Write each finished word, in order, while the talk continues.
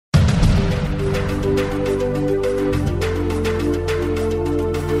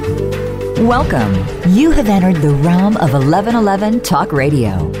Welcome. You have entered the realm of 1111 Talk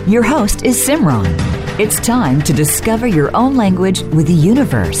Radio. Your host is Simran. It's time to discover your own language with the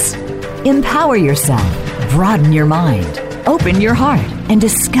universe. Empower yourself, broaden your mind, open your heart, and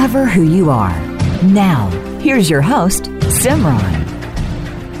discover who you are. Now, here's your host, Simran.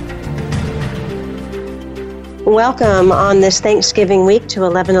 Welcome on this Thanksgiving week to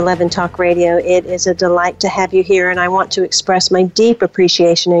 1111 Talk Radio. It is a delight to have you here, and I want to express my deep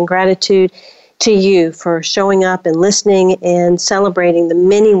appreciation and gratitude to you for showing up and listening and celebrating the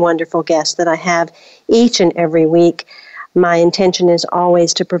many wonderful guests that I have each and every week. My intention is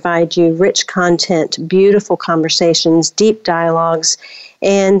always to provide you rich content, beautiful conversations, deep dialogues,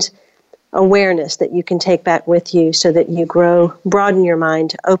 and awareness that you can take back with you so that you grow, broaden your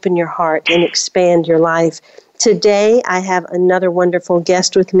mind, open your heart, and expand your life. Today, I have another wonderful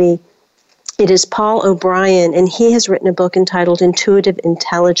guest with me. It is Paul O'Brien, and he has written a book entitled Intuitive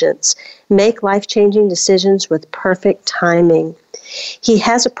Intelligence, Make Life-Changing Decisions with Perfect Timing. He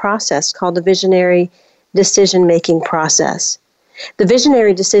has a process called the Visionary Decision-Making Process. The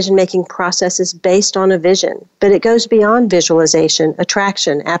visionary decision-making process is based on a vision, but it goes beyond visualization,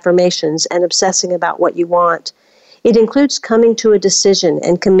 attraction, affirmations, and obsessing about what you want. It includes coming to a decision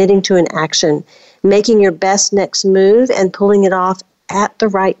and committing to an action, making your best next move and pulling it off at the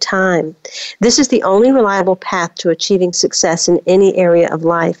right time. This is the only reliable path to achieving success in any area of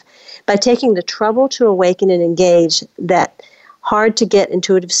life. By taking the trouble to awaken and engage that hard-to-get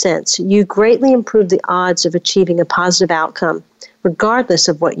intuitive sense, you greatly improve the odds of achieving a positive outcome, regardless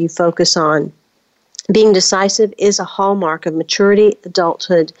of what you focus on. Being decisive is a hallmark of maturity,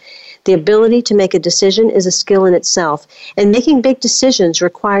 adulthood. The ability to make a decision is a skill in itself, and making big decisions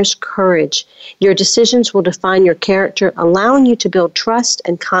requires courage. Your decisions will define your character, allowing you to build trust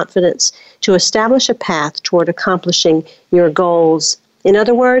and confidence to establish a path toward accomplishing your goals. In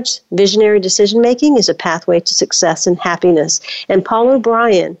other words, visionary decision-making is a pathway to success and happiness. And Paul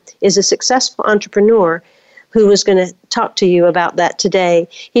O'Brien is a successful entrepreneur who is going to talk to you about that today.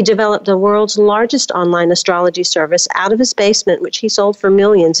 He developed the world's largest online astrology service out of his basement, which he sold for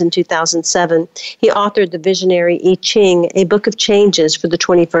millions in 2007. He authored the Visionary I Ching, a book of changes for the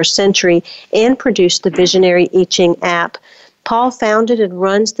 21st century, and produced the Visionary I Ching app. Paul founded and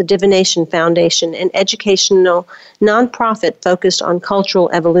runs the Divination Foundation, an educational nonprofit focused on cultural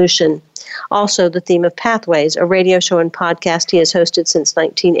evolution. Also, the theme of Pathways, a radio show and podcast he has hosted since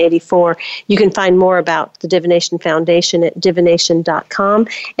 1984. You can find more about the Divination Foundation at divination.com,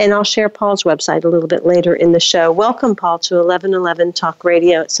 and I'll share Paul's website a little bit later in the show. Welcome, Paul, to 1111 Talk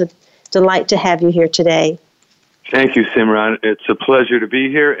Radio. It's a delight to have you here today. Thank you, Simran. It's a pleasure to be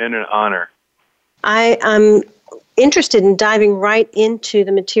here and an honor. I am interested in diving right into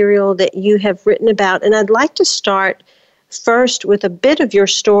the material that you have written about, and I'd like to start first with a bit of your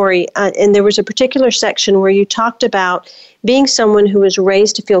story, and there was a particular section where you talked about being someone who was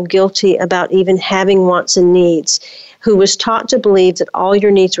raised to feel guilty about even having wants and needs, who was taught to believe that all your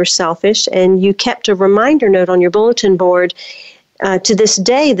needs were selfish, and you kept a reminder note on your bulletin board to this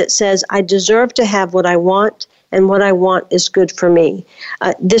day that says, I deserve to have what I want, and what I want is good for me.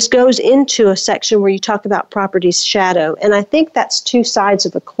 This goes into a section where you talk about property's shadow, and I think that's two sides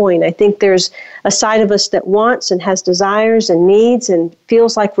of a coin. I think there's a side of us that wants and has desires and needs and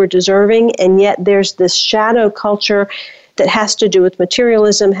feels like we're deserving, and yet there's this shadow culture that has to do with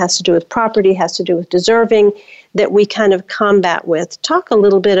materialism, has to do with property, has to do with deserving, that we kind of combat with. Talk a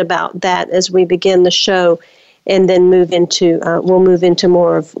little bit about that as we begin the show, and then we'll move into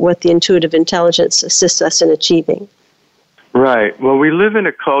more of what the intuitive intelligence assists us in achieving. Right. Well, we live in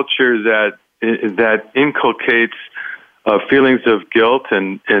a culture that inculcates feelings of guilt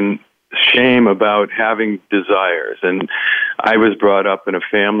and shame about having desires. And I was brought up in a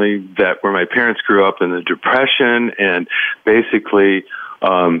family where my parents grew up in the Depression, and basically,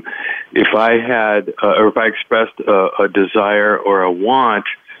 if I had or if I expressed a desire or a want,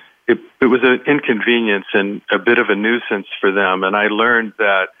 it was an inconvenience and a bit of a nuisance for them, and I learned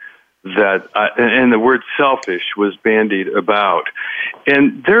that and the word selfish was bandied about.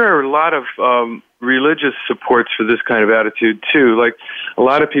 And there are a lot of religious supports for this kind of attitude too. Like, a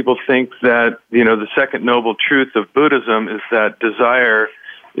lot of people think that, the second noble truth of Buddhism is that desire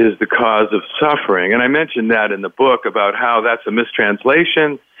is the cause of suffering. And I mentioned that in the book about how that's a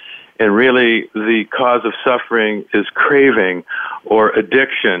mistranslation. And really, the cause of suffering is craving or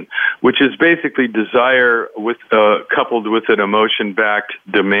addiction, which is basically desire coupled with an emotion-backed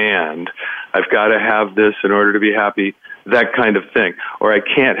demand. I've got to have this in order to be happy, that kind of thing. Or I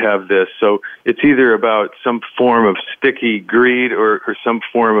can't have this. So it's either about some form of sticky greed or some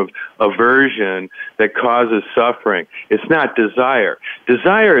form of aversion that causes suffering. It's not desire.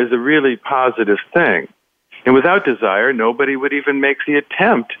 Desire is a really positive thing. And without desire, nobody would even make the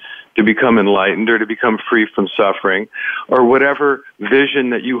attempt to become enlightened or to become free from suffering or whatever vision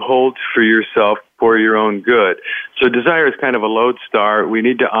that you hold for yourself for your own good. So desire is kind of a lodestar. We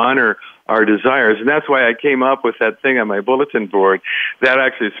need to honor our desires. And that's why I came up with that thing on my bulletin board. That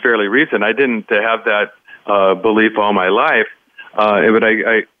actually is fairly recent. I didn't have that belief all my life, but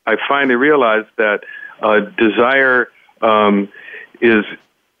I finally realized that desire is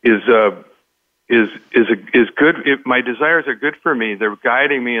good. My desires are good for me. They're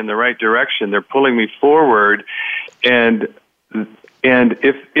guiding me in the right direction. They're pulling me forward, and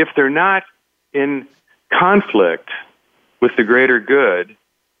if they're not in conflict with the greater good,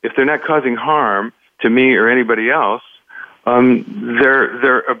 if they're not causing harm to me or anybody else,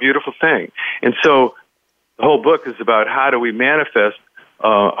 they're a beautiful thing. And so the whole book is about how do we manifest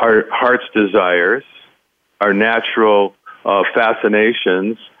our heart's desires, our natural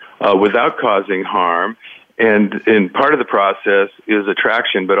fascinations, without causing harm. And part of the process is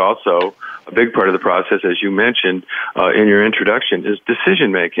attraction, but also a big part of the process, as you mentioned in your introduction, is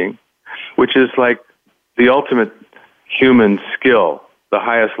decision-making, which is like the ultimate human skill, the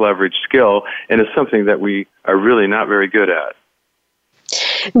highest leverage skill, and it's something that we are really not very good at.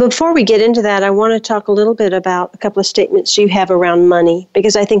 Before we get into that, I want to talk a little bit about a couple of statements you have around money,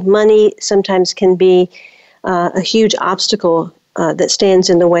 because I think money sometimes can be a huge obstacle that stands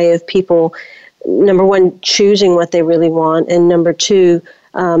in the way of people, number one, choosing what they really want, and number two,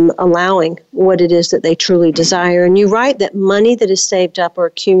 allowing what it is that they truly desire. And you write that money that is saved up or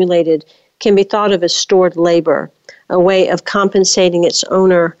accumulated can be thought of as stored labor, a way of compensating its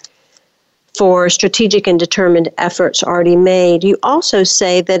owner for strategic and determined efforts already made. You also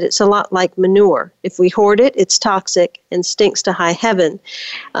say that it's a lot like manure. If we hoard it, it's toxic and stinks to high heaven.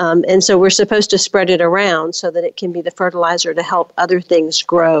 And so we're supposed to spread it around so that it can be the fertilizer to help other things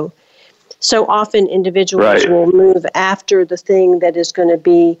grow. So often individuals will move after the thing that is going to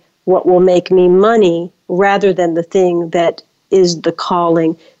be what will make me money rather than the thing that is the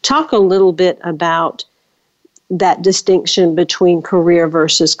calling. Talk a little bit about that distinction between career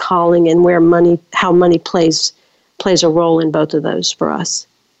versus calling and how money plays a role in both of those for us.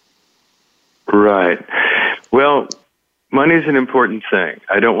 Right. Well, money is an important thing.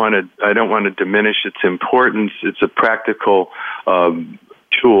 I don't want to diminish its importance. It's a practical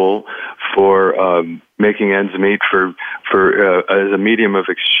tool for making ends meet for as a medium of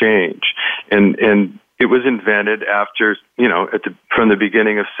exchange, and it was invented after, from the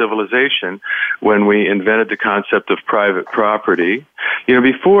beginning of civilization, when we invented the concept of private property.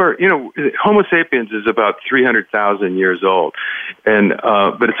 Before, Homo sapiens is about 300,000 years old, and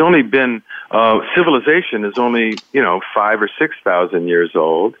but it's only been civilization is only 5,000 or 6,000 years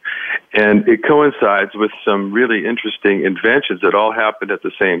old, and it coincides with some really interesting inventions that all happened at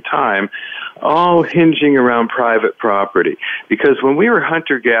the same time, all hinging around private property. Because when we were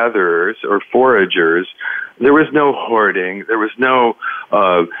hunter-gatherers or foragers, there was no hoarding. There was no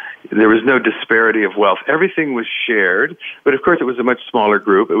disparity of wealth. Everything was shared, but of course it was a much smaller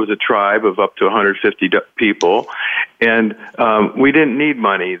group. It was a tribe of up to 150 people, and we didn't need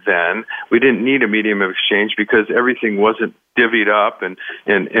money then. We didn't need a medium of exchange because everything wasn't divvied up,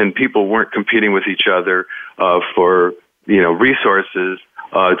 and people weren't competing with each other for resources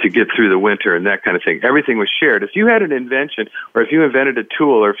to get through the winter and that kind of thing. Everything was shared. If you had an invention, or if you invented a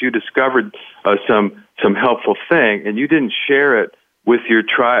tool, or if you discovered some helpful thing, and you didn't share it with your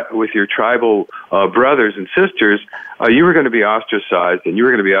tribal brothers and sisters, you were going to be ostracized, and you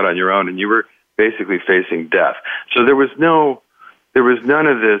were going to be out on your own, and you were basically facing death. So there was none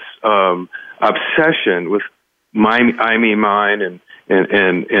of this obsession with mine, I mean mine,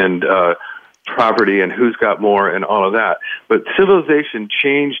 and property and who's got more and all of that. But civilization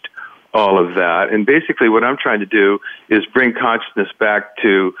changed all of that, and basically what I'm trying to do is bring consciousness back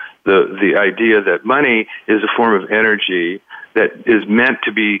to the idea that money is a form of energy that is meant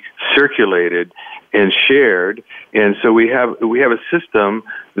to be circulated and shared, and so we have a system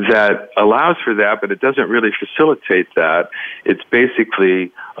that allows for that, but it doesn't really facilitate that. It's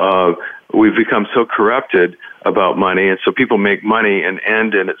basically we've become so corrupted about money, and so people make money an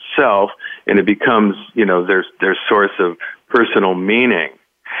end in itself, and it becomes their source of personal meaning.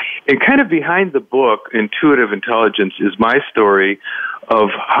 And kind of behind the book, Intuitive Intelligence, is my story of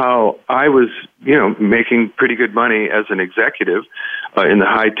how I was, making pretty good money as an executive in the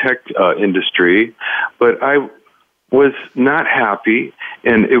high-tech industry, but I was not happy,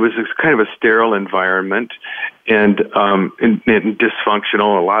 and it was kind of a sterile environment, and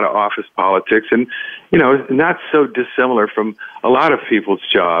dysfunctional, a lot of office politics, and not so dissimilar from a lot of people's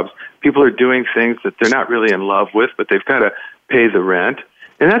jobs. People are doing things that they're not really in love with, but they've got to pay the rent,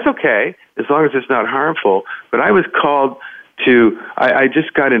 and that's okay as long as it's not harmful. But I was called to, I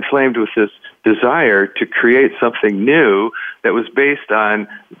just got inflamed with this desire to create something new that was based on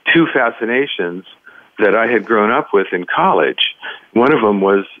two fascinations that I had grown up with in college. One of them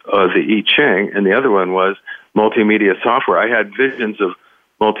was the I Ching, and the other one was multimedia software. I had visions of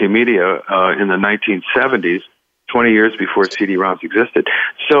multimedia in the 1970s, 20 years before CD-ROMs existed.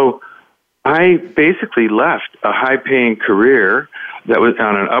 So I basically left a high-paying career that was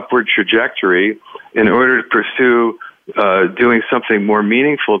on an upward trajectory in order to pursue doing something more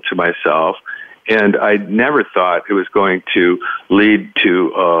meaningful to myself. And I never thought it was going to lead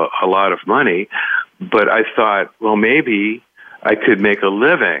to a lot of money. But I thought, well, maybe I could make a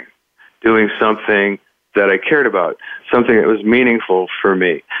living doing something that I cared about, something that was meaningful for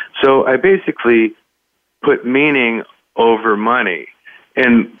me. So I basically put meaning over money.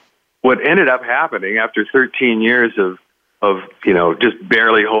 And what ended up happening after 13 years of just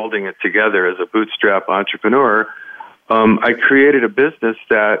barely holding it together as a bootstrap entrepreneur, I created a business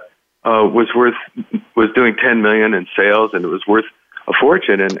that was doing $10 million in sales, and it was worth a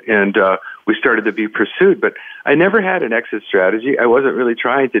fortune, and we started to be pursued. But I never had an exit strategy. I wasn't really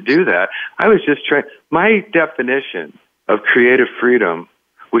trying to do that. I was just trying. My definition of creative freedom,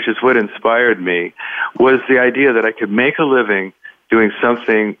 which is what inspired me, was the idea that I could make a living doing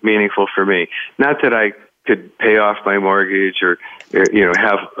something meaningful for me. Not that I could pay off my mortgage or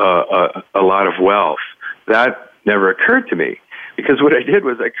have a lot of wealth. That never occurred to me, because what I did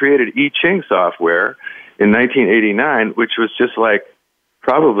was I created I Ching software in 1989, which was just like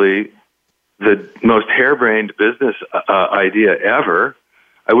probably the most harebrained business idea ever.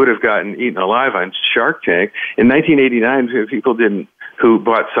 I would have gotten eaten alive on Shark Tank. In 1989, people who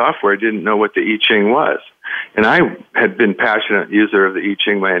bought software didn't know what the I Ching was. And I had been a passionate user of the I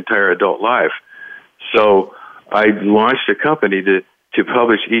Ching my entire adult life. So I launched a company to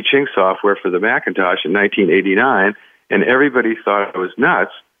publish I Ching software for the Macintosh in 1989, and everybody thought I was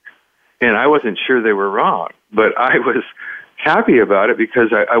nuts. And I wasn't sure they were wrong, but I was happy about it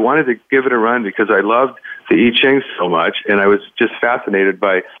because I wanted to give it a run because I loved the I Ching so much, and I was just fascinated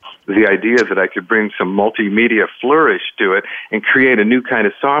by the idea that I could bring some multimedia flourish to it and create a new kind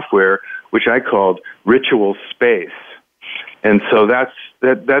of software, which I called Ritual Space. And so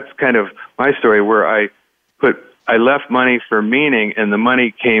that's kind of my story, where I left money for meaning, and the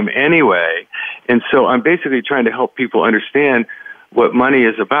money came anyway. And so I'm basically trying to help people understand what money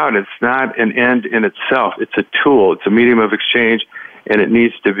is about. It's not an end in itself. It's a tool. It's a medium of exchange, and it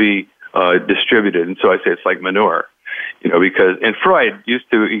needs to be distributed. And so I say it's like manure, because, and Freud used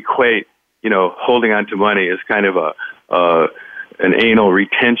to equate, holding on to money as kind of an anal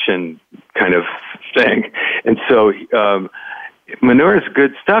retention kind of thing. And so manure is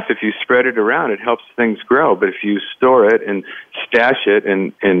good stuff. If you spread it around, it helps things grow. But if you store it and stash it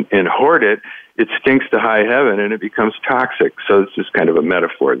and hoard it, it stinks to high heaven and it becomes toxic. So it's just kind of a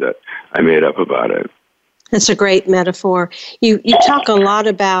metaphor that I made up about it. That's a great metaphor. You talk a lot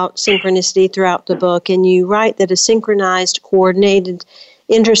about synchronicity throughout the book, and you write that a synchronized, coordinated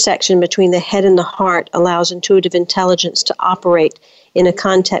intersection between the head and the heart allows intuitive intelligence to operate in a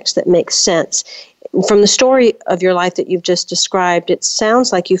context that makes sense. From the story of your life that you've just described, it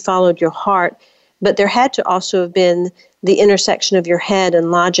sounds like you followed your heart, but there had to also have been the intersection of your head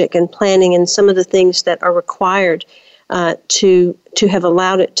and logic and planning and some of the things that are required to have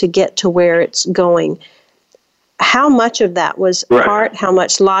allowed it to get to where it's going. How much of that was heart, how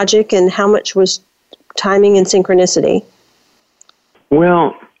much logic, and how much was timing and synchronicity?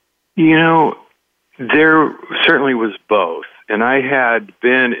 Well, there certainly was both. And I had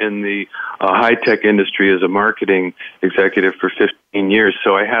been in the high-tech industry as a marketing executive for 15 years,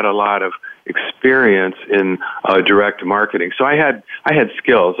 so I had a lot of experience in direct marketing. So I had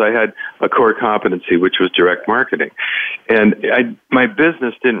skills. I had a core competency, which was direct marketing. And my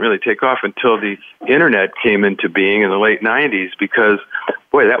business didn't really take off until the Internet came into being in the late 90s, because,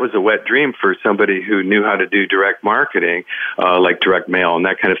 boy, that was a wet dream for somebody who knew how to do direct marketing, like direct mail and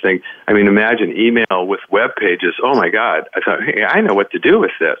that kind of thing. I mean, imagine email with web pages. Oh, my God. I thought, hey, I know what to do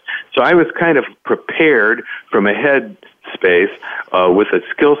with this. So I was kind of prepared from a head space with a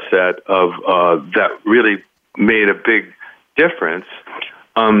skill set of that really made a big difference.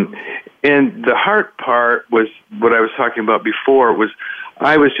 And the heart part was what I was talking about before. Was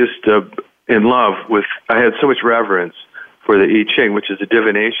I was just in love with. I had so much reverence for the I Ching, which is a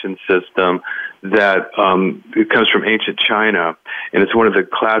divination system that it comes from ancient China, and it's one of the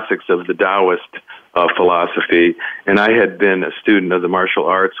classics of the Taoist philosophy. And I had been a student of the martial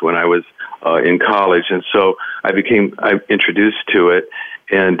arts when I was in college, and so I introduced to it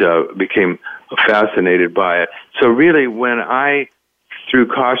and became fascinated by it. So really, when I threw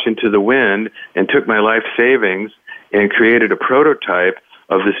caution to the wind and took my life savings and created a prototype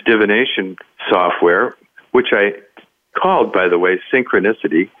of this divination software, which I called, by the way,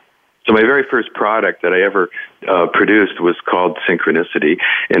 Synchronicity. So my very first product that I ever produced was called Synchronicity,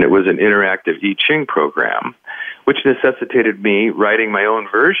 and it was an interactive I Ching program, which necessitated me writing my own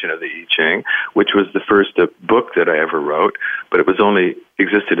version of the I Ching, which was the first book that I ever wrote, but it was only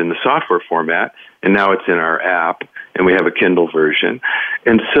existed in the software format, and now it's in our app, and we have a Kindle version.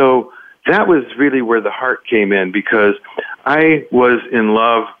 And so that was really where the heart came in, because I was in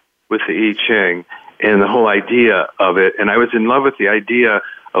love with the I Ching and the whole idea of it, and I was in love with the idea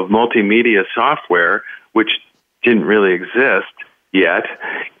of multimedia software, which didn't really exist yet.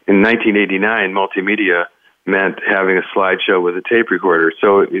 In 1989, multimedia meant having a slideshow with a tape recorder,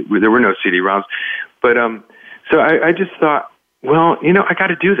 so there were no CD-ROMs. But so I just thought, well, I got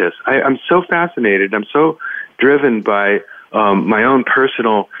to do this. I'm so fascinated. I'm so driven by my own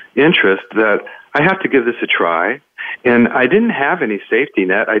personal interest that I have to give this a try. And I didn't have any safety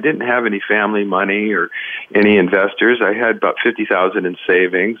net. I didn't have any family money or any investors. I had about $50,000 in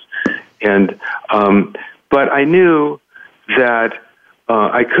savings, and but I knew that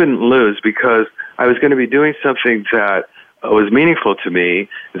I couldn't lose, because I was going to be doing something that was meaningful to me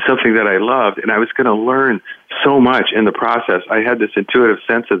and something that I loved, and I was going to learn so much in the process. I had this intuitive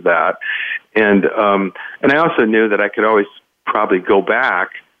sense of that, and I also knew that I could always probably go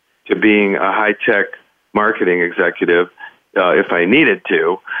back to being a high-tech marketing executive if I needed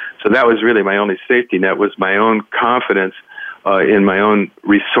to. So that was really my only safety net, was my own confidence in my own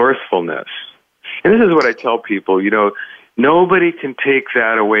resourcefulness. And this is what I tell people, nobody can take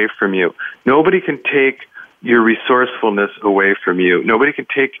that away from you. Nobody can take your resourcefulness away from you. Nobody can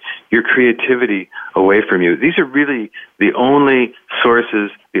take your creativity away from you. These are really the only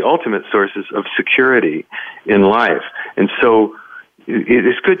sources, the ultimate sources of security in life. And so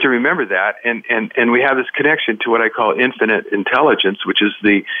it's good to remember that, and we have this connection to what I call infinite intelligence, which is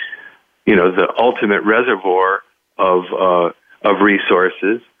the ultimate reservoir of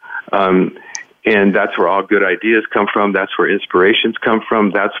resources, and that's where all good ideas come from. That's where inspirations come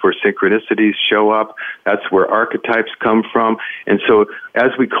from. That's where synchronicities show up. That's where archetypes come from. And so,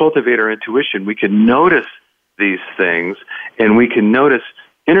 as we cultivate our intuition, we can notice these things, and we can notice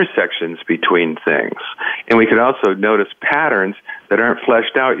intersections between things, and we can also notice patterns that aren't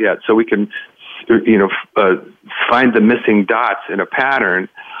fleshed out yet. So we can, find the missing dots in a pattern,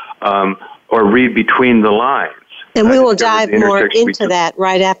 or read between the lines. And we will dive more into that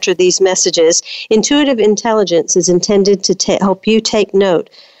right after these messages. Intuitive intelligence is intended to help you take note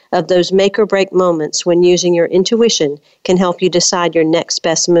of those make-or-break moments when using your intuition can help you decide your next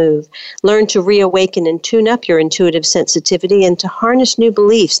best move. Learn to reawaken and tune up your intuitive sensitivity and to harness new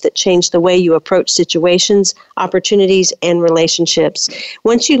beliefs that change the way you approach situations, opportunities, and relationships.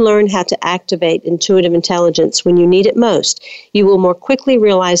 Once you learn how to activate intuitive intelligence when you need it most, you will more quickly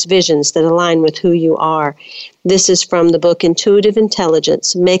realize visions that align with who you are. This is from the book Intuitive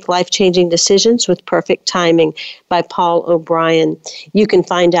Intelligence, Make Life-Changing Decisions with Perfect Timing by Paul O'Brien. You can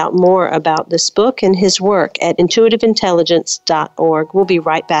find out more about this book and his work at intuitiveintelligence.org. We'll be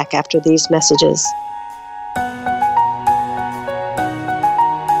right back after these messages.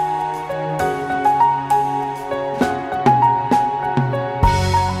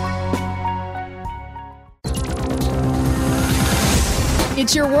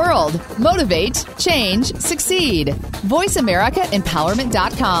 It's your world. Motivate, change, succeed.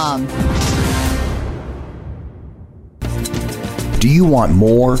 VoiceAmericaEmpowerment.com. Do you want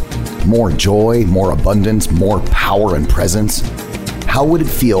more? More joy, more abundance, more power and presence? How would it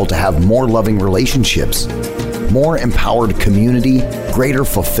feel to have more loving relationships, more empowered community, greater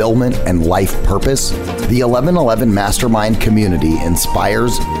fulfillment and life purpose? The 1111 Mastermind community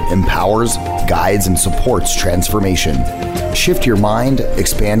inspires, empowers, guides, and supports transformation. Shift your mind,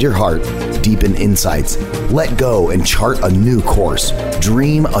 expand your heart, deepen insights, let go and chart a new course,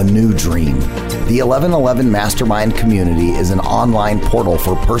 dream a new dream. The 1111 Mastermind community is an online portal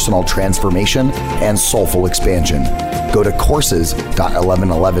for personal transformation and soulful expansion. Go to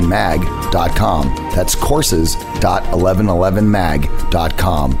courses.1111mag.com. That's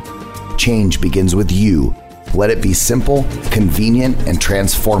courses.1111mag.com. Change begins with you. Let it be simple, convenient, and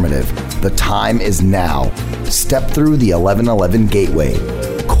transformative. The time is now. Step through the 1111 gateway.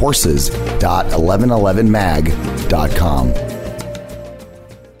 courses.1111mag.com.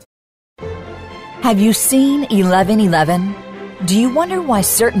 Have you seen 1111? Do you wonder why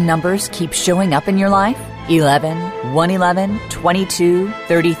certain numbers keep showing up in your life? 11, 111, 22,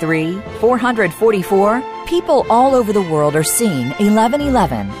 33, 444? People all over the world are seeing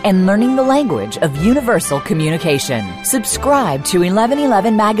 1111 and learning the language of universal communication. Subscribe to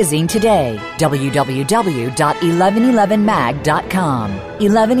 1111 Magazine today. www.1111mag.com.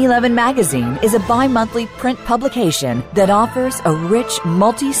 1111 Magazine is a bi-monthly print publication that offers a rich,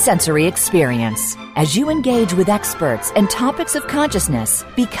 multi-sensory experience. As you engage with experts and topics of consciousness,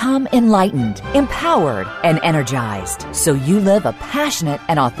 become enlightened, empowered, and energized, so you live a passionate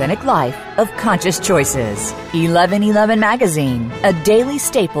and authentic life of conscious choices. 1111 Magazine, a daily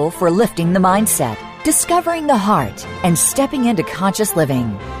staple for lifting the mindset, discovering the heart, and stepping into conscious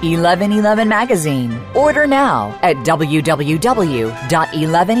living. 1111 Magazine. Order now at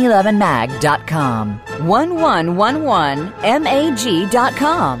www.1111mag.com.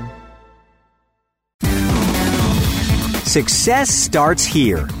 1111mag.com. Success starts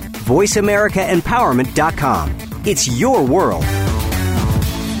here. VoiceAmericaEmpowerment.com. It's your world.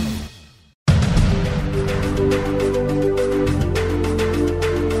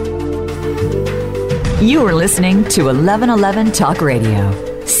 You are listening to 1111 Talk Radio.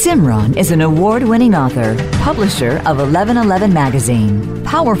 Simran is an award-winning author, publisher of 1111 Magazine,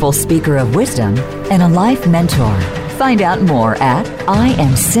 powerful speaker of wisdom, and a life mentor. Find out more at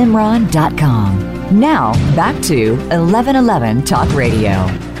IamSimran.com. Now, back to 1111 Talk Radio.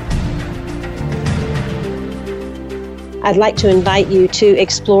 I'd like to invite you to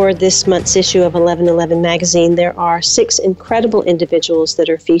explore this month's issue of 1111 Magazine. There are 6 incredible individuals that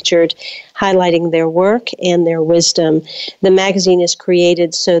are featured, highlighting their work and their wisdom. The magazine is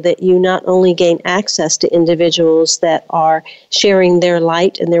created so that you not only gain access to individuals that are sharing their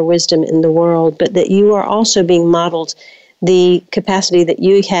light and their wisdom in the world, but that you are also being modeled the capacity that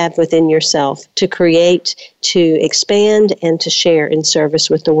you have within yourself to create, to expand, and to share in service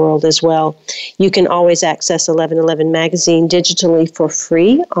with the world as well. You can always access 1111 Magazine digitally for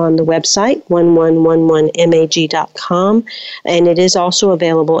free on the website, 1111mag.com, and it is also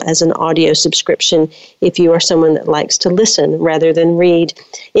available as an audio subscription if you are someone that likes to listen rather than read.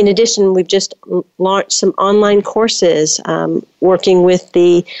 In addition, we've just launched some online courses working with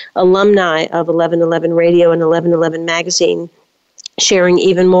the alumni of 1111 Radio and 1111 Magazine, sharing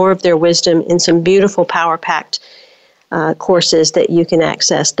even more of their wisdom in some beautiful power-packed courses that you can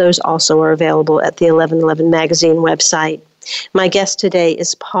access. Those also are available at the 1111 Magazine website. My guest today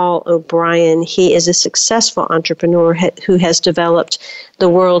is Paul O'Brien. He is a successful entrepreneur who has developed the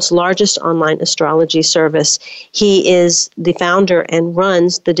world's largest online astrology service. He is the founder and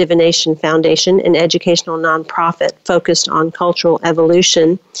runs the Divination Foundation, an educational nonprofit focused on cultural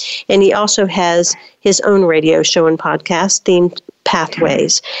evolution. And he also has his own radio show and podcast themed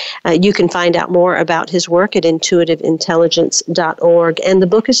Pathways. You can find out more about his work at intuitiveintelligence.org. And the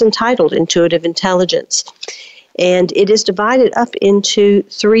book is entitled Intuitive Intelligence. And it is divided up into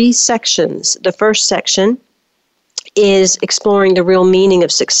 3 sections. The first section is exploring the real meaning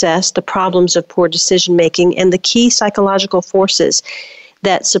of success, the problems of poor decision-making, and the key psychological forces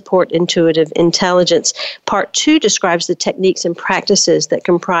that support intuitive intelligence. Part 2 describes the techniques and practices that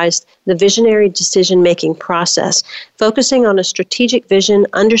comprise the visionary decision-making process, focusing on a strategic vision,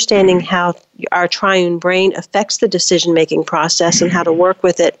 understanding how our triune brain affects the decision-making process and how to work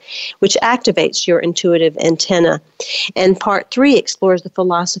with it, which activates your intuitive antenna. And Part 3 explores the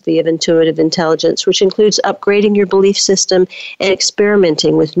philosophy of intuitive intelligence, which includes upgrading your belief system and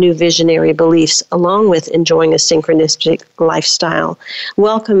experimenting with new visionary beliefs, along with enjoying a synchronistic lifestyle.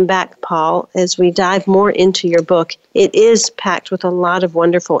 Welcome back, Paul, as we dive more into your book. It is packed with a lot of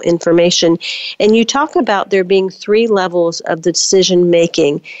wonderful information, and you talk about there being 3 levels of the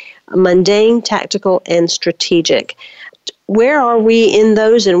decision-making: mundane, tactical, and strategic. Where are we in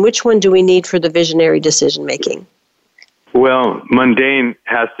those, and which one do we need for the visionary decision-making? Well, mundane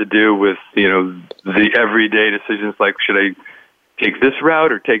has to do with, the everyday decisions like, should I take this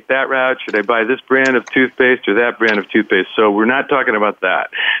route or take that route? Should I buy this brand of toothpaste or that brand of toothpaste? So we're not talking about that.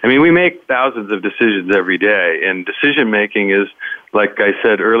 I mean, we make thousands of decisions every day, and decision-making is, like I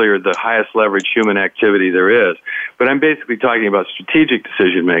said earlier, the highest leverage human activity there is. But I'm basically talking about strategic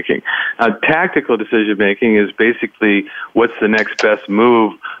decision-making. Tactical decision-making is basically what's the next best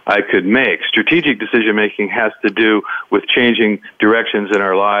move I could make. Strategic decision-making has to do with changing directions in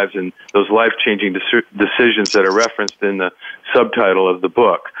our lives and those life-changing decisions that are referenced in the subtitle of the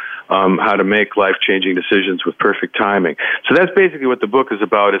book. How to make life-changing decisions with perfect timing. So that's basically what the book is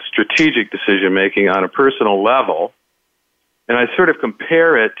about, is strategic decision-making on a personal level. and I sort of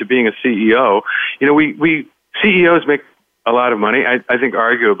compare it to being a CEO. You know, we CEOs make a lot of money. I think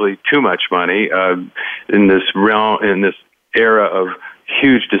arguably too much money in this realm, in this era of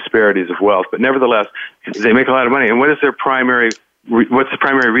huge disparities of wealth. But nevertheless, they make a lot of money. And what's the primary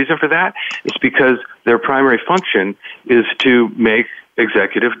reason for that? It's because their primary function is to make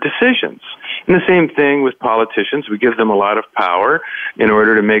executive decisions. And the same thing with politicians. We give them a lot of power in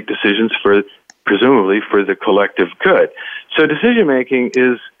order to make decisions presumably for the collective good. So decision making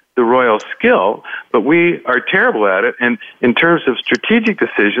is the royal skill, but we are terrible at it. And in terms of strategic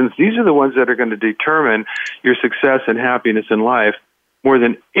decisions, these are the ones that are going to determine your success and happiness in life more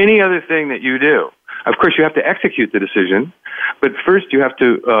than any other thing that you do. Of course, you have to execute the decision, but first you have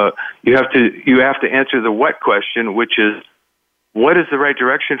to answer the what question, which is, what is the right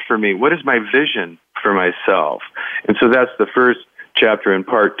direction for me? What is my vision for myself? And so that's the first chapter in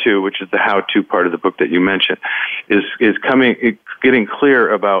part 2, which is the how-to part of the book that you mentioned, is getting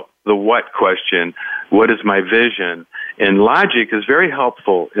clear about the what question. What is my vision? And logic is very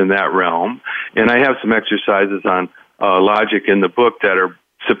helpful in that realm. And I have some exercises on logic in the book that are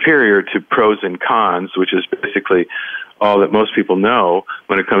superior to pros and cons, which is basically all that most people know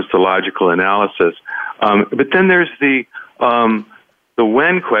when it comes to logical analysis. But then there's the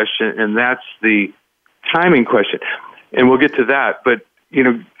when question, and that's the timing question. And we'll get to that. But, you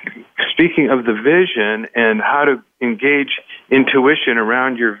know, speaking of the vision and how to engage intuition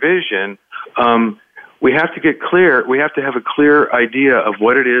around your vision, we have to get clear. We have to have a clear idea of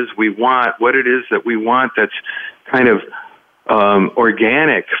what it is we want, what it is that we want that's kind of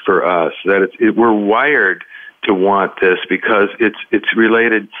organic for us, that we're wired to want this because it's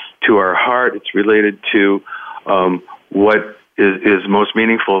related to our heart. It's related to what is most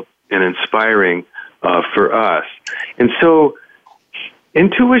meaningful and inspiring for us. And so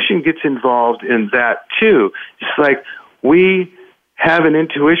intuition gets involved in that too. It's like we have an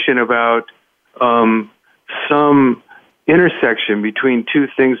intuition about some intersection between two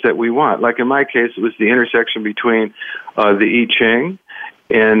things that we want. Like in my case, it was the intersection between the I Ching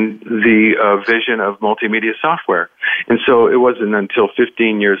and the vision of multimedia software. And so it wasn't until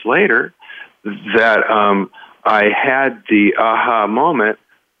 15 years later that I had the aha moment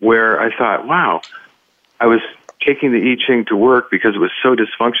where I thought, wow, I was taking the I Ching to work because it was so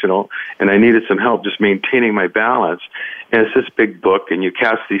dysfunctional and I needed some help just maintaining my balance. And it's this big book, and you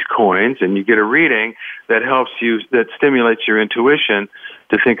cast these coins and you get a reading that helps you, that stimulates your intuition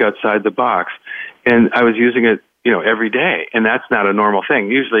to think outside the box. And I was using it, you know, every day, and that's not a normal thing.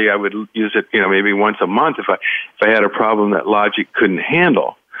 Usually I would use it, you know, maybe once a month if I had a problem that logic couldn't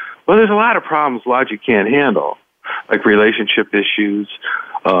handle. Well, there's a lot of problems logic can't handle, like relationship issues,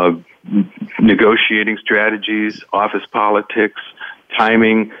 negotiating strategies, office politics,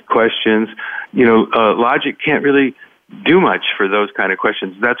 timing questions. You know, logic can't really do much for those kind of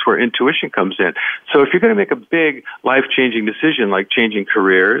questions. That's where intuition comes in. So if you're going to make a big life-changing decision like changing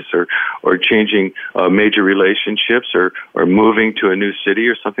careers or changing major relationships or moving to a new city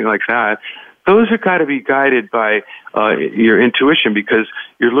or something like that, those have got to be guided by your intuition, because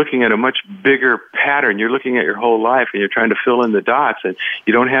you're looking at a much bigger pattern. You're looking at your whole life, and you're trying to fill in the dots, and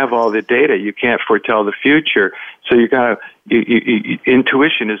you don't have all the data. You can't foretell the future. So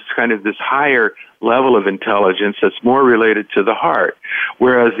intuition is kind of this higher level of intelligence that's more related to the heart,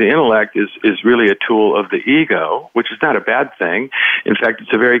 whereas the intellect is really a tool of the ego, which is not a bad thing. In fact,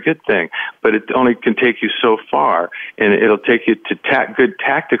 it's a very good thing, but it only can take you so far, and it'll take you to good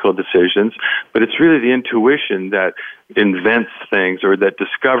tactical decisions, but it's really the intuition that invents things or that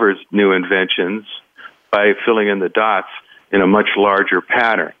discovers new inventions by filling in the dots in a much larger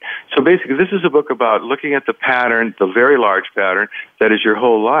pattern. So basically, this is a book about looking at the pattern, the very large pattern that is your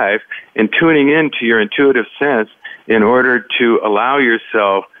whole life, and tuning into your intuitive sense in order to allow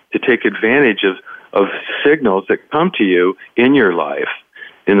yourself to take advantage of signals that come to you in your life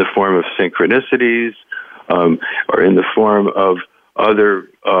in the form of synchronicities or in the form of other,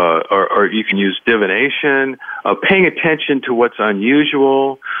 or you can use divination, paying attention to what's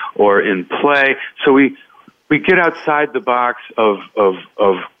unusual or in play. So we get outside the box of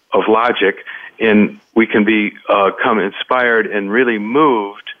logic, and we can become inspired and really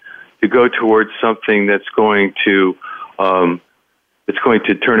moved to go towards something that's going to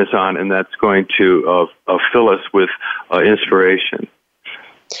turn us on, and that's going to fill us with inspiration.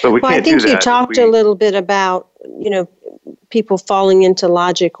 But we can't do that. I think you talked a little bit about, you know, people falling into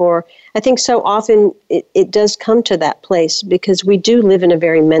logic, or I think so often it does come to that place because we do live in a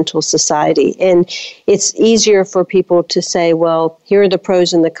very mental society, and it's easier for people to say, well, here are the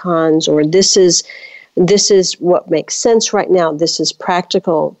pros and the cons, or this is what makes sense right now, this is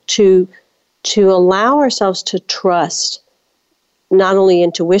practical, to allow ourselves to trust not only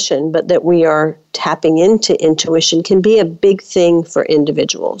intuition, but that we are tapping into intuition can be a big thing for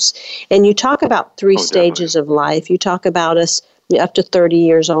individuals. And you talk about three stages of life. You talk about us up to 30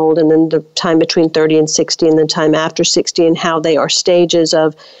 years old, and then the time between 30 and 60, and the time after 60, and how they are stages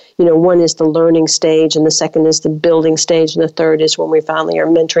of, one is the learning stage, and the second is the building stage, and the third is when we finally are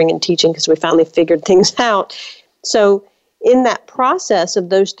mentoring and teaching because we finally figured things out. So in that process of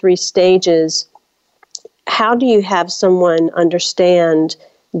those three stages, how do you have someone understand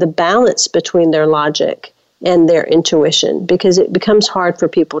the balance between their logic and their intuition? Because it becomes hard for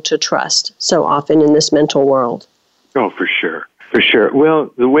people to trust so often in this mental world. Oh, for sure. For sure.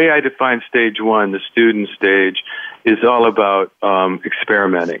 Well, the way I define stage one, the student stage, is all about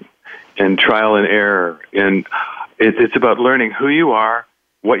experimenting and trial and error. And it's about learning who you are,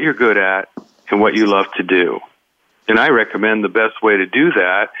 what you're good at, and what you love to do. And I recommend the best way to do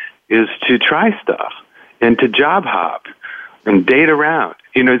that is to try stuff and to job hop and date around.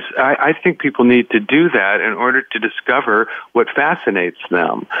 I think people need to do that in order to discover what fascinates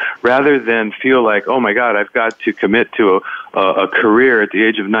them, rather than feel like, oh my God, I've got to commit to a career at the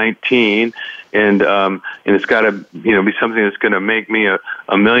age of 19, and it's got to be something that's going to make me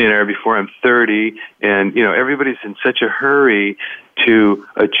a millionaire before I'm 30. And everybody's in such a hurry to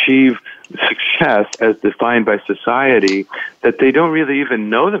achieve success as defined by society that they don't really even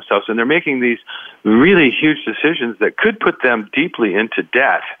know themselves, and they're making these really huge decisions that could put them deeply into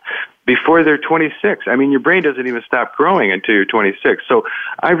debt before they're 26. I mean, your brain doesn't even stop growing until you're 26. So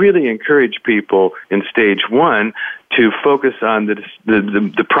I really encourage people in stage one to focus on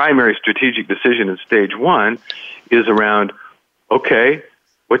the primary strategic decision in stage one is around, okay,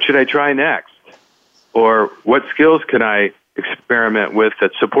 what should I try next? Or what skills can I experiment with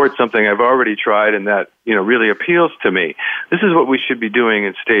that support something I've already tried and that really appeals to me? This is what we should be doing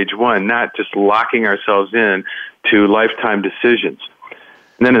in stage one, not just locking ourselves in to lifetime decisions.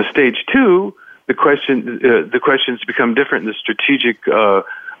 And then in stage two, the questions become different. The strategic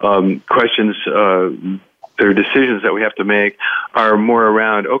questions or decisions that we have to make are more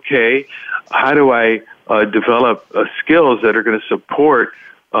around, okay, how do I develop skills that are going to support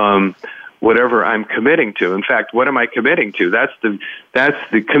whatever I'm committing to? In fact, what am I committing to? That's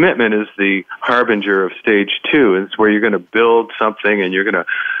the commitment is the harbinger of stage two. It's where you're going to build something and you're going to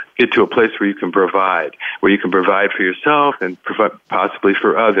get to a place where you can provide for yourself and possibly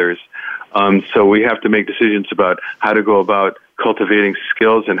for others. So we have to make decisions about how to go about cultivating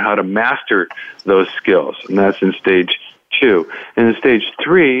skills and how to master those skills. And that's in stage two. And in stage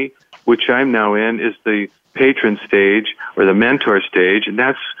three, which I'm now in, is the patron stage or the mentor stage. And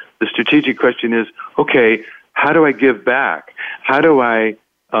that's the strategic question is, okay, how do I give back? How do I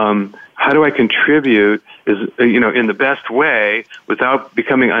contribute in the best way without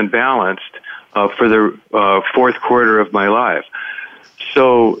becoming unbalanced for the fourth quarter of my life?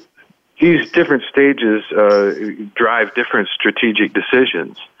 So these different stages drive different strategic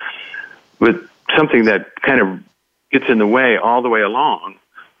decisions. But something that kind of gets in the way all the way along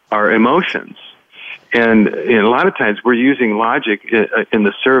are emotions. And a lot of times we're using logic in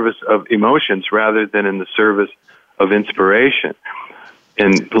the service of emotions rather than in the service of inspiration.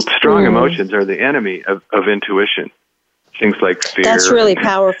 And strong emotions are the enemy of intuition. Things like fear. That's really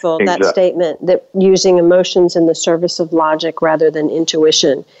powerful, that statement, that using emotions in the service of logic rather than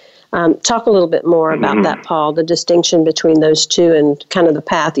intuition. Talk a little bit more about that, Paul, the distinction between those two and kind of the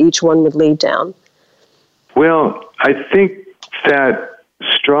path each one would lead down. Well, I think that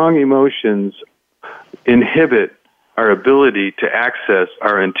strong emotions inhibit our ability to access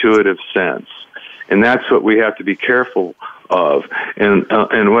our intuitive sense. And that's what we have to be careful of. And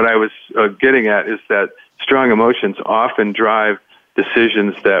what I was getting at is that strong emotions often drive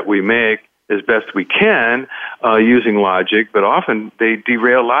decisions that we make as best we can using logic, but often they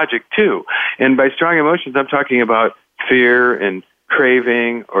derail logic too. And by strong emotions, I'm talking about fear and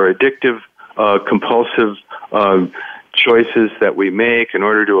craving or addictive, compulsive choices that we make in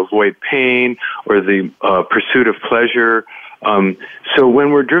order to avoid pain or the pursuit of pleasure. So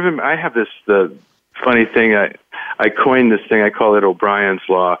when we're driven, I have the funny thing, I coined this thing, I call it O'Brien's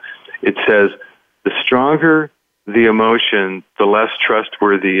Law. It says, the stronger the emotion, the less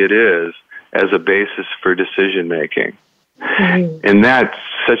trustworthy it is as a basis for decision making. Mm-hmm. And that's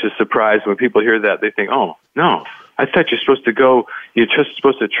such a surprise. When people hear that, they think, oh, no, I thought you're supposed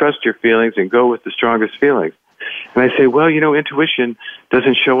to trust your feelings and go with the strongest feelings. And I say, well, intuition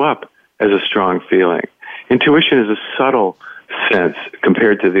doesn't show up as a strong feeling. Intuition is a subtle sense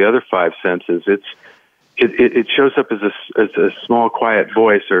compared to the other five senses. It shows up as a small, quiet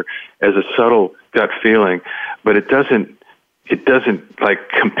voice or as a subtle gut feeling, but it doesn't it doesn't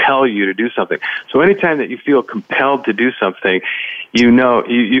compel you to do something. So anytime that you feel compelled to do something,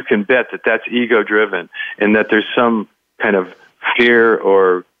 you can bet that that's ego-driven and that there's some kind of fear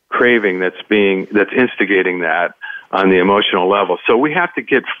or craving that's instigating that on the emotional level. So we have to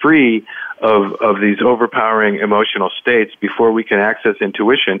get free of these overpowering emotional states before we can access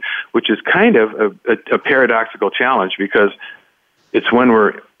intuition, which is kind of a paradoxical challenge, because it's when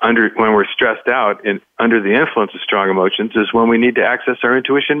we're stressed out and under the influence of strong emotions is when we need to access our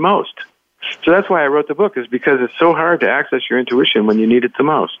intuition most. So that's why I wrote the book, is because it's so hard to access your intuition when you need it the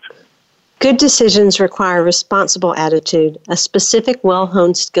most. Good decisions require responsible attitude, a specific,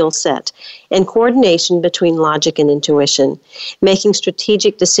 well-honed skill set, and coordination between logic and intuition. Making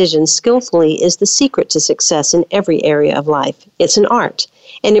strategic decisions skillfully is the secret to success in every area of life. It's an art,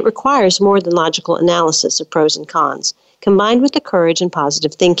 and it requires more than logical analysis of pros and cons, combined with the courage and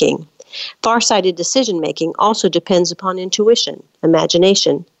positive thinking. Farsighted decision-making also depends upon intuition,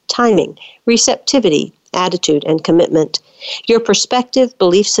 imagination, timing, receptivity, attitude, and commitment. Your perspective,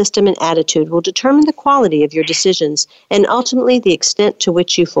 belief system, and attitude will determine the quality of your decisions and ultimately the extent to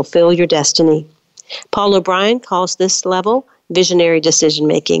which you fulfill your destiny. Paul O'Brien calls this level visionary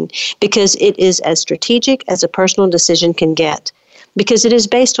decision-making because it is as strategic as a personal decision can get, because it is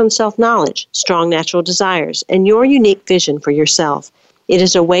based on self-knowledge, strong natural desires, and your unique vision for yourself. It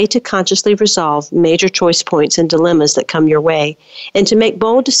is a way to consciously resolve major choice points and dilemmas that come your way, and to make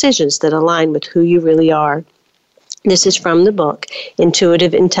bold decisions that align with who you really are. This is from the book,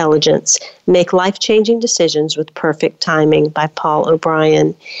 Intuitive Intelligence, Make Life-Changing Decisions with Perfect Timing by Paul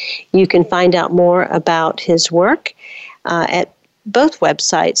O'Brien. You can find out more about his work at both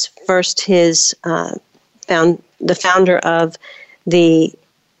websites. First, the founder of the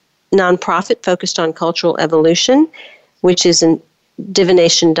nonprofit focused on cultural evolution, which is in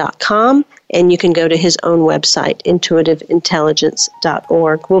divination.com, and you can go to his own website,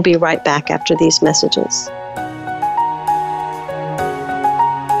 intuitiveintelligence.org. We'll be right back after these messages.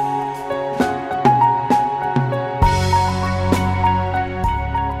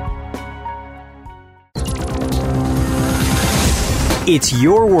 It's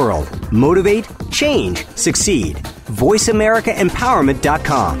your world. Motivate, change, succeed.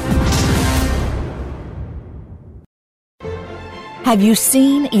 VoiceAmericaEmpowerment.com. Have you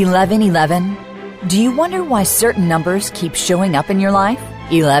seen 1111? Do you wonder why certain numbers keep showing up in your life?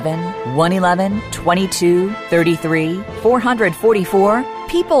 11, 111, 22, 33, 444?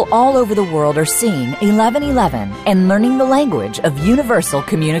 People all over the world are seeing 1111 and learning the language of universal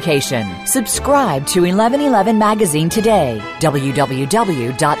communication. Subscribe to 1111 Magazine today.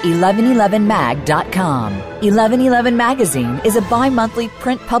 www.1111mag.com. 1111 Magazine is a bi-monthly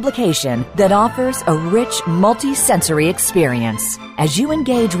print publication that offers a rich, multi-sensory experience. As you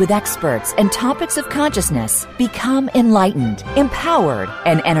engage with experts and topics of consciousness, become enlightened, empowered,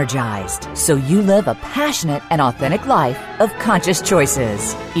 and energized, so you live a passionate and authentic life of conscious choices.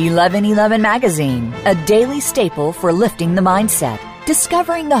 1111 Magazine, a daily staple for lifting the mindset,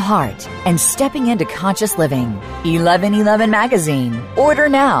 discovering the heart, and stepping into conscious living. 1111 Magazine. Order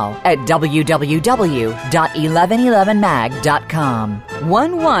now at www.1111mag.com.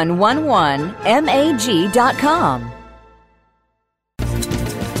 1111mag.com.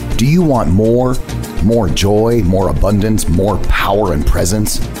 Do you want more? More joy, more abundance, more power and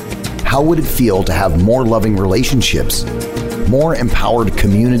presence? How would it feel to have more loving relationships, more empowered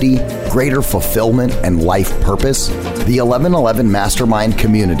community, greater fulfillment, and life purpose? The 1111 Mastermind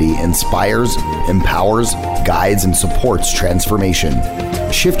community inspires, empowers, guides, and supports transformation.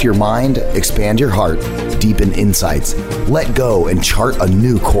 Shift your mind, expand your heart, deepen insights, let go and chart a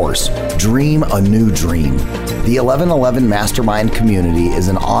new course, dream a new dream. The 1111 Mastermind community is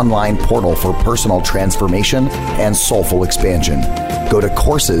an online portal for personal transformation and soulful expansion. Go to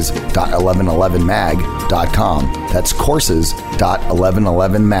courses.1111mag.com. That's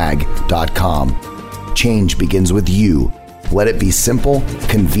courses.1111mag.com. Change begins with you. Let it be simple,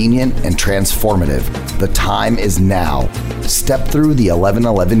 convenient, and transformative. The time is now. Step through the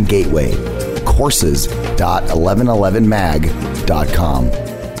 1111 gateway. Courses.1111mag.com.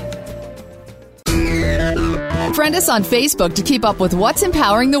 Friend us on Facebook to keep up with what's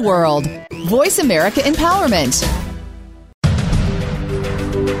empowering the world. Voice America Empowerment.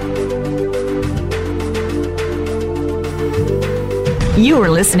 You are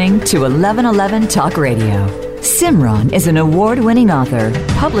listening to 1111 Talk Radio. Simran is an award-winning author,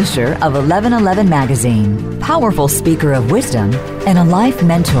 publisher of 1111 Magazine, powerful speaker of wisdom, and a life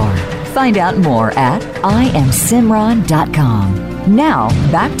mentor. Find out more at IamSimran.com. Now,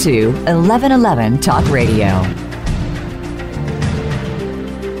 back to 1111 Talk Radio.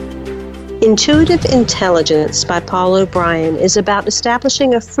 Intuitive Intelligence by Paul O'Brien is about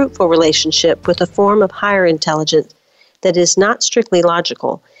establishing a fruitful relationship with a form of higher intelligence that is not strictly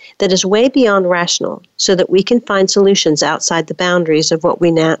logical, that is way beyond rational, so that we can find solutions outside the boundaries of what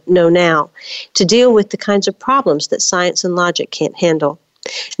we know now to deal with the kinds of problems that science and logic can't handle.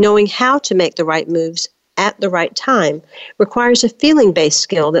 Knowing how to make the right moves at the right time requires a feeling-based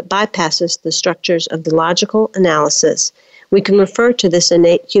skill that bypasses the structures of the logical analysis. We can refer to this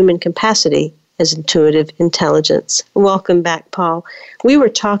innate human capacity as intuitive intelligence. Welcome back, Paul. We were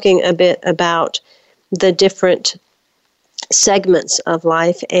talking a bit about the different segments of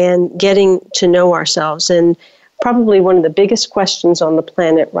life and getting to know ourselves. And probably one of the biggest questions on the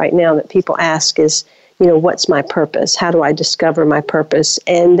planet right now that people ask is, what's my purpose? How do I discover my purpose?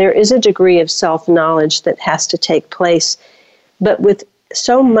 And there is a degree of self-knowledge that has to take place. But with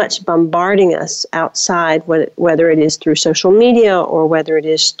so much bombarding us outside, whether it is through social media or whether it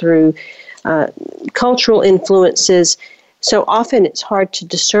is through cultural influences, so often it's hard to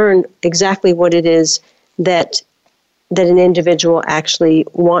discern exactly what it is that an individual actually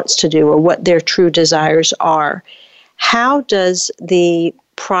wants to do or what their true desires are. How does the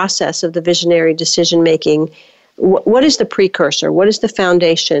process of the visionary decision-making, what is the precursor? What is the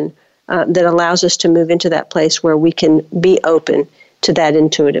foundation that allows us to move into that place where we can be open to that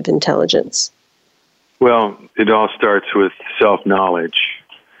intuitive intelligence? Well, it all starts with self-knowledge,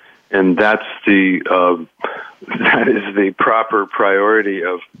 and that is the proper priority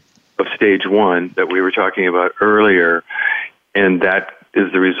of stage one that we were talking about earlier, and that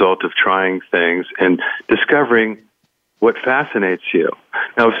is the result of trying things and discovering what fascinates you.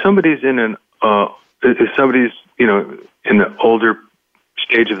 Now, if somebody's in an older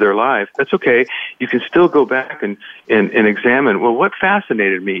stage of their life, that's okay. You can still go back and examine, well, what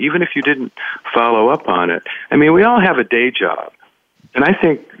fascinated me, even if you didn't follow up on it. I mean, we all have a day job, and I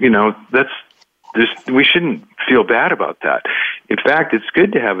think, we shouldn't feel bad about that. In fact, it's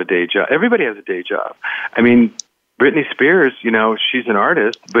good to have a day job. Everybody has a day job. I mean, Britney Spears, she's an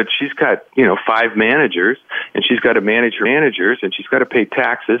artist, but she's got, 5 managers, and she's got to manage her managers, and she's got to pay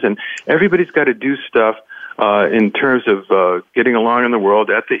taxes, and everybody's got to do stuff in terms of getting along in the world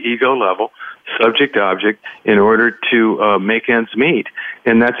at the ego level, subject-object, in order to make ends meet.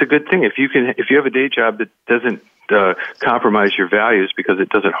 And that's a good thing. If you have a day job that doesn't compromise your values because it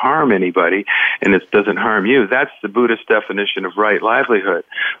doesn't harm anybody and it doesn't harm you, that's the Buddhist definition of right livelihood.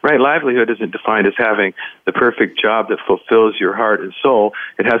 Right livelihood isn't defined as having the perfect job that fulfills your heart and soul.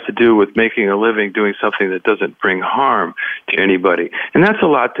 It has to do with making a living doing something that doesn't bring harm to anybody. And that's a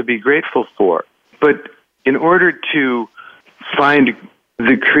lot to be grateful for. But in order to find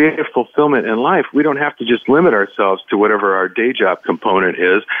the creative fulfillment in life, we don't have to just limit ourselves to whatever our day job component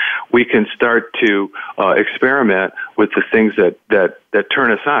is. We can start to experiment with the things that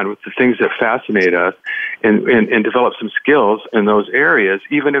turn us on, with the things that fascinate us, and develop some skills in those areas,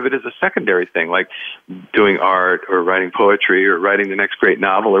 even if it is a secondary thing, like doing art or writing poetry or writing the next great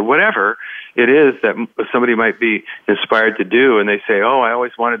novel or whatever it is that somebody might be inspired to do, and they say, oh, I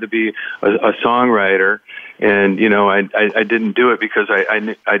always wanted to be a songwriter, and I didn't do it because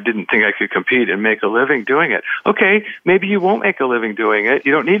I didn't think I could compete and make a living doing it. Okay, maybe you won't make a living doing it.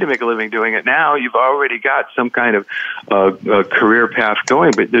 You don't need to make a living doing it now. You've already got some kind of career path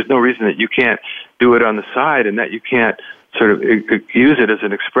going, but there's no reason that you can't do it on the side and that you can't sort of use it as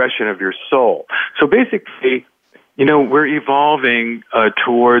an expression of your soul. So basically, we're evolving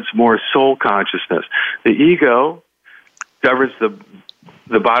towards more soul consciousness. The ego governs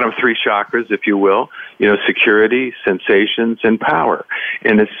the bottom 3 chakras, if you will, security, sensations, and power.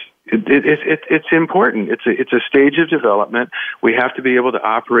 And it's important. It's a stage of development. We have to be able to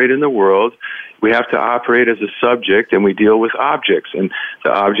operate in the world. We have to operate as a subject, and we deal with objects. And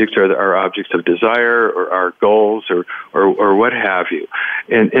the objects are our objects of desire, or our goals, or what have you.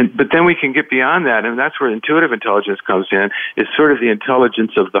 But then we can get beyond that, and that's where intuitive intelligence comes in. It's sort of the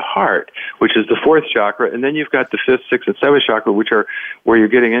intelligence of the heart, which is the 4th chakra, and then you've got the 5th, 6th, and 7th chakra, which are where you're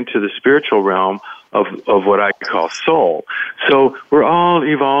getting into the spiritual realm of what I call soul. So we're all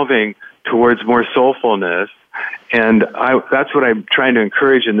evolving towards more soulfulness, and that's what I'm trying to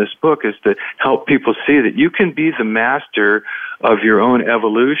encourage in this book, is to help people see that you can be the master of your own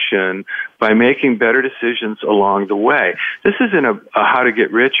evolution by making better decisions along the way. This isn't a how to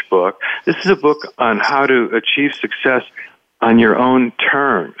get rich book. This is a book on how to achieve success on your own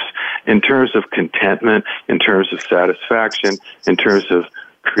terms, in terms of contentment, in terms of satisfaction, in terms of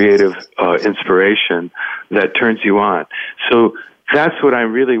creative inspiration that turns you on. So that's what I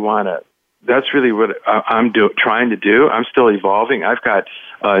really want to really what I'm trying to do. I'm still evolving. I've got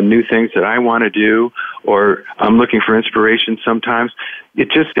new things that I want to do, or I'm looking for inspiration sometimes.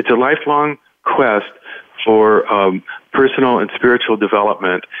 It's a lifelong quest for personal and spiritual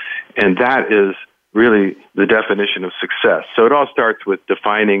development, and that is really the definition of success. So it all starts with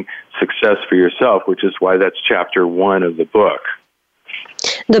defining success for yourself, which is why that's chapter 1 of the book.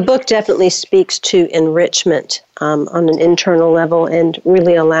 The book definitely speaks to enrichment on an internal level and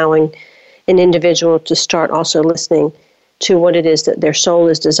really allowing an individual to start also listening to what it is that their soul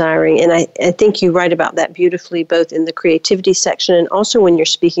is desiring. And I think you write about that beautifully, both in the creativity section and also when you're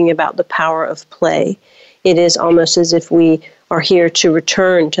speaking about the power of play. It is almost as if we are here to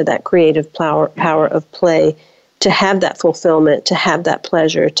return to that creative power of play, to have that fulfillment, to have that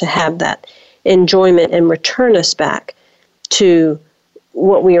pleasure, to have that enjoyment, and return us back to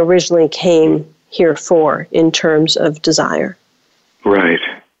what we originally came here for in terms of desire. Right,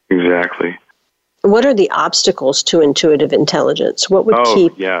 exactly. What are the obstacles to intuitive intelligence? What would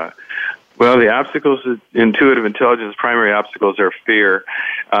keep... Yeah. Well, the obstacles to intuitive intelligence, primary obstacles are fear.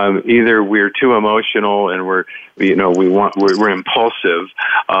 Either we're too emotional and we're impulsive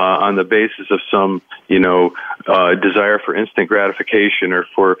on the basis of some, desire for instant gratification or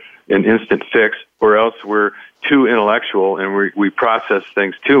for an instant fix, or else we're too intellectual and we process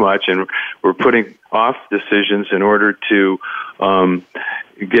things too much and we're putting off decisions in order to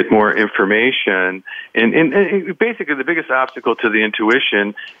get more information. And basically the biggest obstacle to the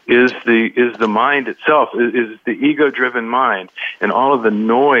intuition is the mind itself, is the ego-driven mind and all of the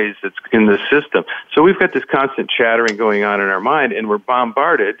noise that's in the system. So we've got this constant chattering going on in our mind, and we're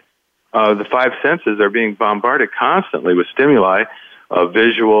bombarded. The 5 senses are being bombarded constantly with stimuli,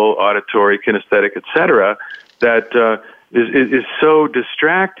 visual, auditory, kinesthetic, etc., that is so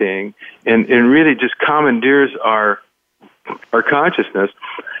distracting and really just commandeers our consciousness,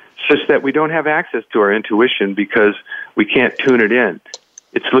 such that we don't have access to our intuition because we can't tune it in.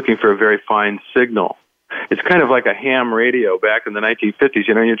 It's looking for a very fine signal. It's kind of like a ham radio back in the 1950s.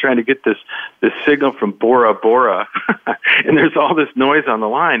 You're trying to get this signal from Bora Bora, and there's all this noise on the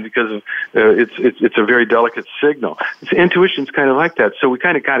line because of it's a very delicate signal. Intuition's kind of like that. So we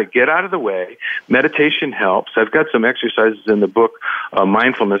kind of got to get out of the way. Meditation helps. I've got some exercises in the book,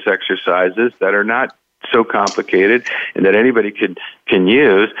 mindfulness exercises that are not so complicated and that anybody can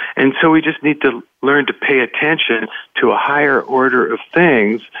use. And so we just need to learn to pay attention to a higher order of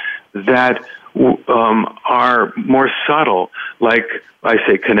things that are more subtle, like I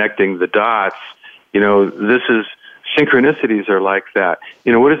say, connecting the dots. This is synchronicities are like that.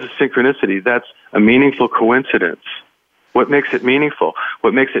 What is a synchronicity? That's a meaningful coincidence. What makes it meaningful?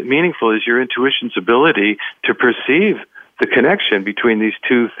 What makes it meaningful is your intuition's ability to perceive the connection between these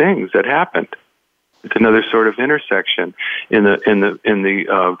two things that happened. It's another sort of intersection in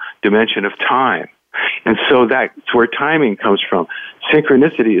the dimension of time. And so that's where timing comes from.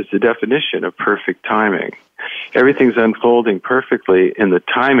 Synchronicity is the definition of perfect timing. Everything's unfolding perfectly in the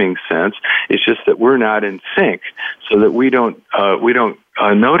timing sense. It's just that we're not in sync, so that we don't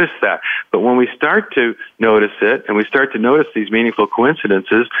notice that. But when we start to notice it, and we start to notice these meaningful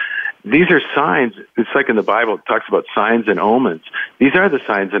coincidences, these are signs. It's like in the Bible, it talks about signs and omens. These are the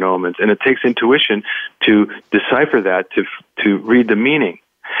signs and omens, and it takes intuition to decipher that, to read the meaning.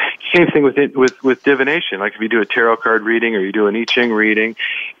 Same thing with divination. Like if you do a tarot card reading or you do an I Ching reading,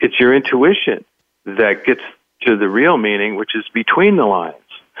 it's your intuition that gets to the real meaning, which is between the lines.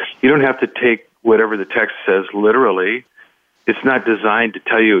 You don't have to take whatever the text says literally. It's not designed to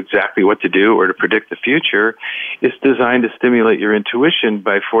tell you exactly what to do or to predict the future. It's designed to stimulate your intuition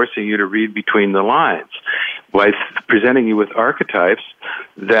by forcing you to read between the lines, by presenting you with archetypes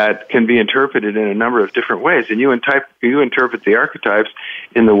that can be interpreted in a number of different ways. And you interpret the archetypes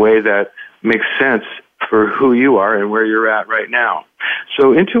in the way that makes sense for who you are and where you're at right now.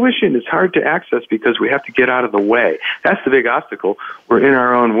 So intuition is hard to access because we have to get out of the way. That's the big obstacle. We're in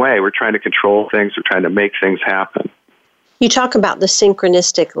our own way. We're trying to control things. We're trying to make things happen. You talk about the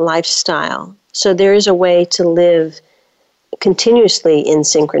synchronistic lifestyle. So there is a way to live continuously in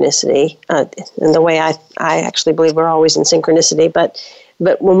synchronicity. And the way I actually believe we're always in synchronicity. But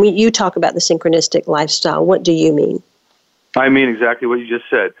when you talk about the synchronistic lifestyle, what do you mean? I mean exactly what you just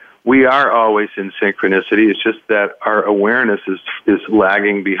said. We are always in synchronicity. It's just that our awareness is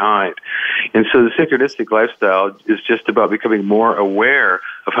lagging behind. And so the synchronistic lifestyle is just about becoming more aware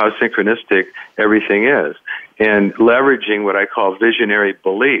of how synchronistic everything is and leveraging what I call visionary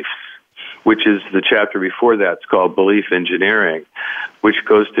beliefs, which is the chapter before that. It's called Belief Engineering, which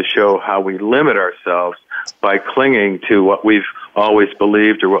goes to show how we limit ourselves by clinging to what we've always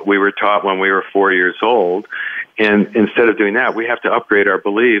believed or what we were taught when we were 4 years old. And instead of doing that, we have to upgrade our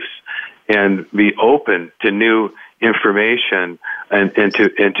beliefs and be open to new information and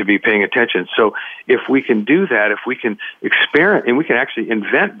to be paying attention. So if we can do that, if we can experiment, and we can actually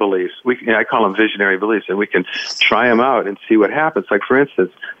invent beliefs, I call them visionary beliefs, and we can try them out and see what happens. Like, for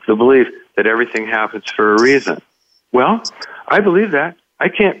instance, the belief that everything happens for a reason. Well, I believe that. I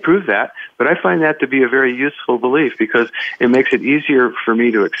can't prove that, but I find that to be a very useful belief because it makes it easier for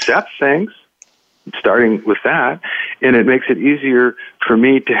me to accept things, starting with that, and it makes it easier for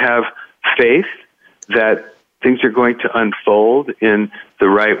me to have faith that things are going to unfold in the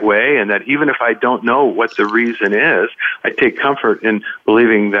right way, and that even if I don't know what the reason is, I take comfort in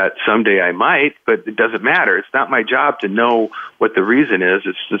believing that someday I might, but it doesn't matter. It's not my job to know what the reason is.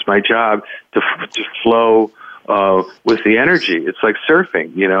 It's just my job to flow with the energy. It's like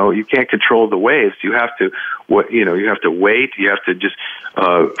surfing. You can't control the waves. You have to wait. You have to just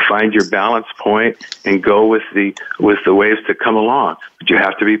find your balance point and go with the waves that come along. But you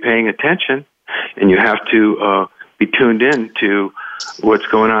have to be paying attention, and you have to be tuned in to what's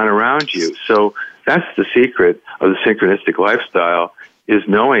going on around you. So that's the secret of the synchronistic lifestyle, is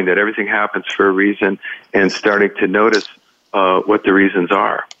knowing that everything happens for a reason and starting to notice what the reasons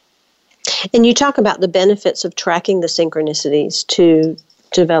are. And you talk about the benefits of tracking the synchronicities to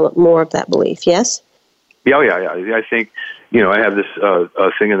develop more of that belief, yes? Yeah. I think, I have this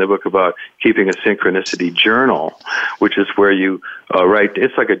thing in the book about keeping a synchronicity journal, which is where you write.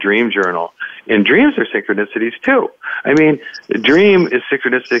 It's like a dream journal. And dreams are synchronicities, too. I mean, the dream is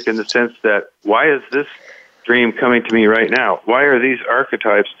synchronistic in the sense that, why is this dream coming to me right now? Why are these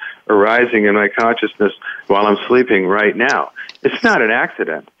archetypes arising in my consciousness while I'm sleeping right now? It's not an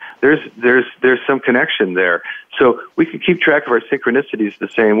accident. There's some connection there. So we can keep track of our synchronicities the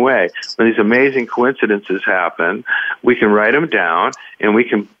same way. When these amazing coincidences happen, we can write them down, and we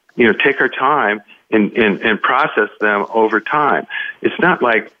can take our time and process them over time. It's not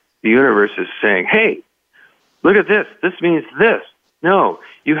like the universe is saying, hey, look at this. This means this. No,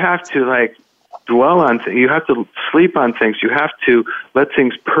 you have to dwell on things. You have to sleep on things. You have to let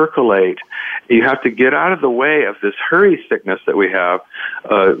things percolate. You have to get out of the way of this hurry sickness that we have,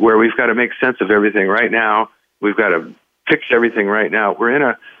 where we've got to make sense of everything right now. We've got to fix everything right now.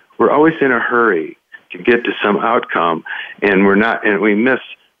 We're always in a hurry to get to some outcome, and we miss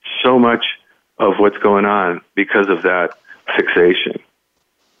so much of what's going on because of that fixation.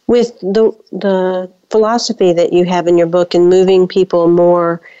 With the philosophy that you have in your book and moving people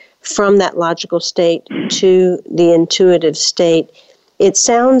more from that logical state to the intuitive state, it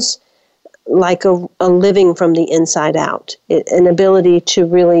sounds like a living from the inside out, an ability to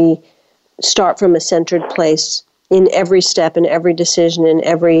really start from a centered place in every step, in every decision, in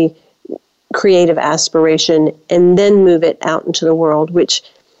every creative aspiration, and then move it out into the world, which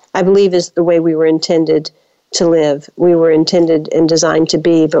I believe is the way we were intended to live. We were intended and designed to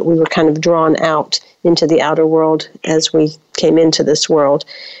be, but we were kind of drawn out into the outer world as we came into this world.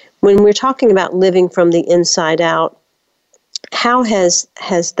 When we're talking about living from the inside out, how has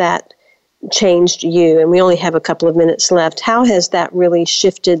that changed you? And we only have a couple of minutes left. How has that really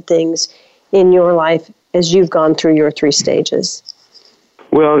shifted things in your life as you've gone through your 3 stages?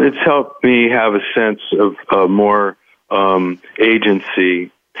 Well, it's helped me have a sense of more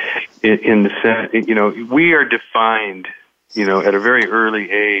agency in the sense, we are defined, at a very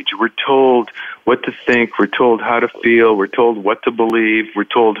early age. We're told what to think, we're told how to feel, we're told what to believe, we're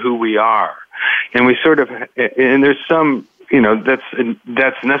told who we are. And we sort of, and there's some,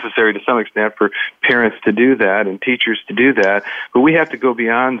 that's necessary to some extent for parents to do that and teachers to do that, but we have to go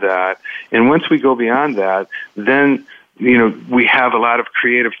beyond that. And once we go beyond that, then we have a lot of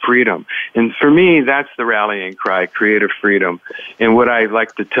creative freedom. And for me, that's the rallying cry, creative freedom. And what I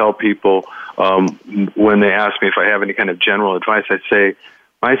like to tell people when they ask me if I have any kind of general advice, I say,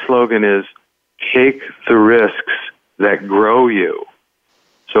 my slogan is, take the risks that grow you.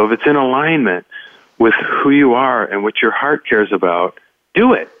 So if it's in alignment with who you are and what your heart cares about,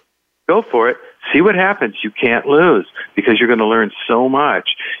 do it. Go for it. See what happens. You can't lose, because you're going to learn so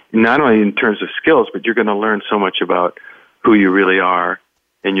much, not only in terms of skills, but you're going to learn so much about who you really are,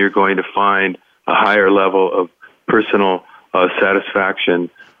 and you're going to find a higher level of personal satisfaction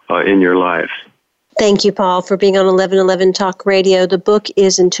in your life. Thank you, Paul, for being on 1111 Talk Radio. The book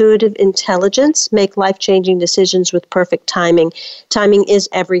is Intuitive Intelligence, Make Life-Changing Decisions with Perfect Timing. Timing is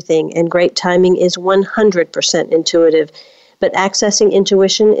everything, and great timing is 100% intuitive. But accessing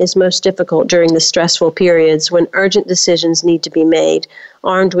intuition is most difficult during the stressful periods when urgent decisions need to be made.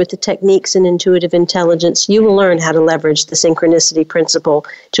 Armed with the techniques and intuitive intelligence, you will learn how to leverage the synchronicity principle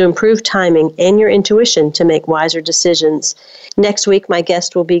to improve timing and your intuition to make wiser decisions. Next week, my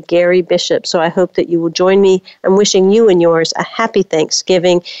guest will be Gary Bishop, so I hope that you will join me. I'm wishing you and yours a happy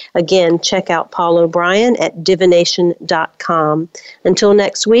Thanksgiving. Again, check out Paul O'Brien at divination.com. Until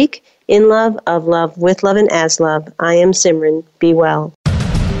next week, in love, of love, with love, and as love, I am Simran. Be well.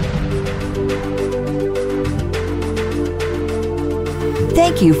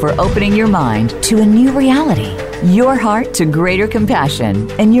 Thank you for opening your mind to a new reality, your heart to greater compassion,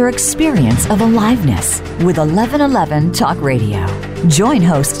 and your experience of aliveness with 1111 Talk Radio. Join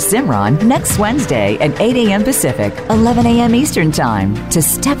host Simran next Wednesday at 8 a.m. Pacific, 11 a.m. Eastern Time to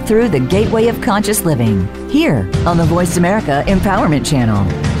step through the gateway of conscious living here on the Voice America Empowerment Channel.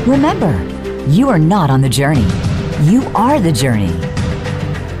 Remember, you are not on the journey. You are the journey.